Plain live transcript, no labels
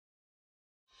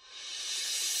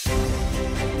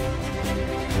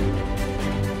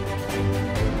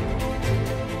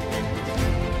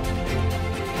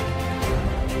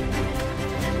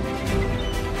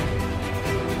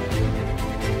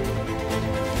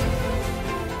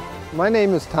My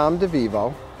name is Tom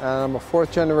DeVivo, and I'm a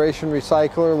fourth-generation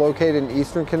recycler located in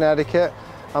Eastern Connecticut.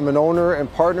 I'm an owner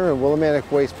and partner in Willimantic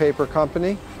Waste Paper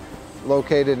Company,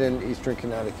 located in Eastern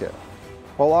Connecticut.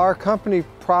 Well, our company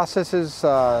processes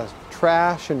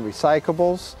trash and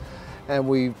recyclables, and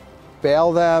we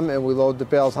bale them and we load the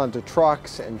bales onto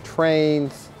trucks and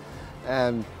trains,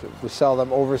 and we sell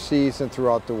them overseas and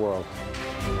throughout the world.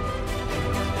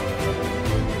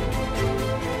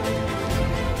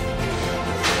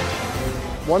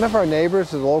 One of our neighbors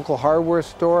is a local hardware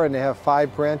store, and they have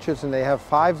 5 branches, and they have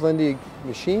 5 Linde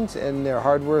machines in their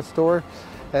hardware store.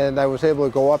 And I was able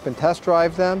to go up and test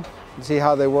drive them and see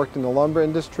how they worked in the lumber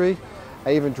industry.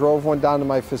 I even drove one down to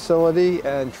my facility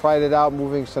and tried it out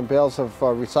moving some bales of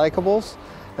recyclables,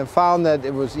 and found that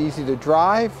it was easy to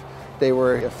drive, they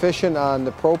were efficient on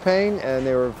the propane, and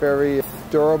they were very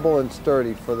durable and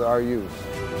sturdy for our use.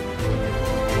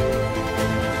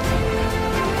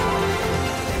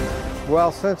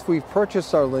 Well, since we've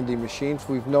purchased our Linde machines,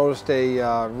 we've noticed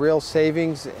a real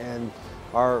savings in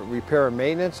our repair and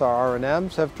maintenance. Our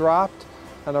R&Ms have dropped,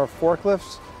 and our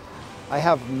forklifts. I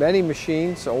have many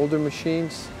machines, older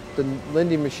machines. The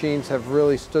Linde machines have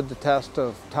really stood the test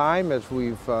of time as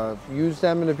we've used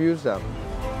them and abused them.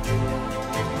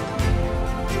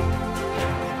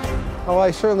 Oh,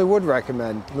 I certainly would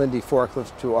recommend Linde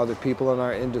forklifts to other people in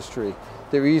our industry.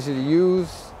 They're easy to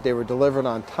use, they were delivered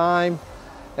on time,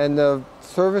 and the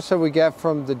service that we get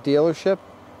from the dealership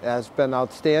has been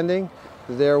outstanding.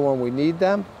 They're there when we need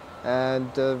them,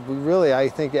 and I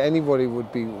think anybody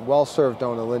would be well served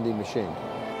on a Linde machine.